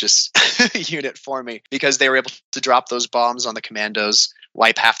obnoxious unit for me because they were able to drop those bombs on the commandos,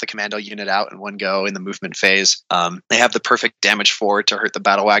 wipe half the commando unit out in one go in the movement phase. They have the perfect damage forward to hurt the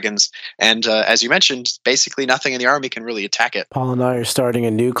battle wagons. And as you mentioned, basically nothing in the army can really attack it. Paul and I are starting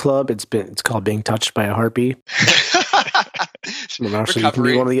a new club. It's called Being Touched by a Harpy. Actually, you can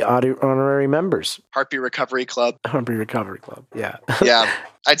be one of the honorary members. Harpy Recovery Club. Harpy Recovery Club, yeah. Yeah.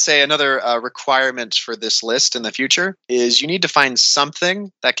 I'd say another requirement for this list in the future is you need to find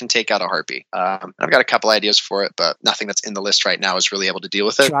something that can take out a Harpy. I've got a couple ideas for it, but nothing that's in the list right now is really able to deal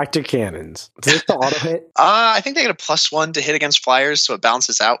with it. Tractor cannons. Is this the auto hit? I think they get a +1 to hit against flyers, so it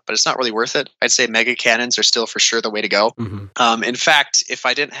balances out, but it's not really worth it. I'd say mega cannons are still for sure the way to go. Mm-hmm. In fact, if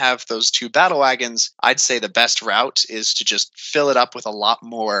I didn't have those 2 battle wagons, I'd say the best route is to just fill it up with a lot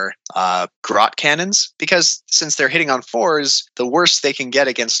more grot cannons, because since they're hitting on 4s, the worst they can get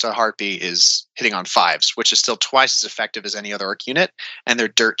against a Harpy is hitting on 5s, which is still twice as effective as any other Orc unit, and they're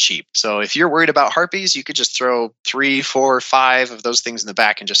dirt cheap. So if you're worried about Harpies, you could just throw 3, 4, 5 of those things in the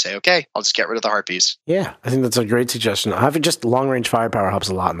back and just say, okay, I'll just get rid of the Harpies. Yeah, I think that's a great suggestion. Having just long-range firepower helps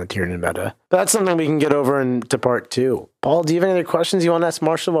a lot in the Tyranid meta. But that's something we can get over into part 2. Paul, do you have any other questions you want to ask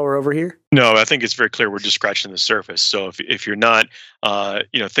Marshall while we're over here? No, I think it's very clear we're just scratching the surface. So if you're not,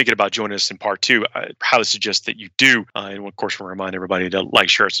 thinking about joining us in part 2, I highly suggest that you do. And of course, we'll remind everybody to like,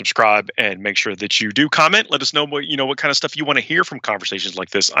 share, subscribe, and make sure that you do comment. Let us know what kind of stuff you want to hear from conversations like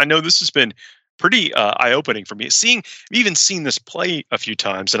this. I know this has been pretty eye-opening for me. I've even seen this play a few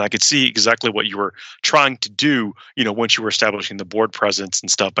times, and I could see exactly what you were trying to do, once you were establishing the board presence and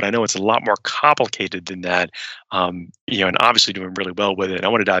stuff. But I know it's a lot more complicated than that, and obviously doing really well with it. I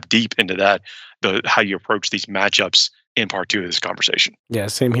want to dive deep into that, how you approach these matchups in part 2 of this conversation. Yeah,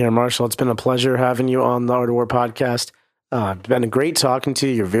 same here, Marshall. It's been a pleasure having you on the Art of War podcast. It's been a great talking to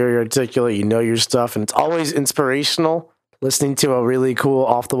you. You're very articulate. You know your stuff, and it's always inspirational listening to a really cool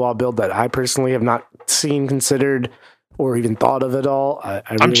off-the-wall build that I personally have not seen considered or even thought of at all.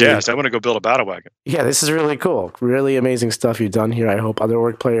 I'm jazzed. I want to go build a battle wagon. Yeah, this is really cool. Really amazing stuff you've done here. I hope other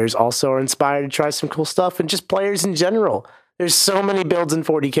Orc players also are inspired to try some cool stuff, and just players in general. There's so many builds in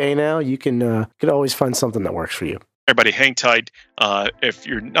 40K now. You can always find something that works for you. Everybody, hang tight. If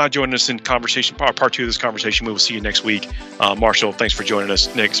you're not joining us in conversation, part 2 of this conversation, we will see you next week. Marshall, thanks for joining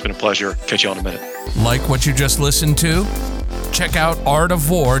us. Nick, it's been a pleasure. Catch you all in a minute. Like what you just listened to? Check out Art of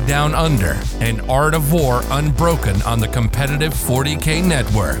War Down Under and Art of War Unbroken on the competitive 40K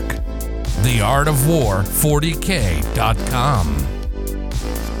network. The Art of War 40K.com.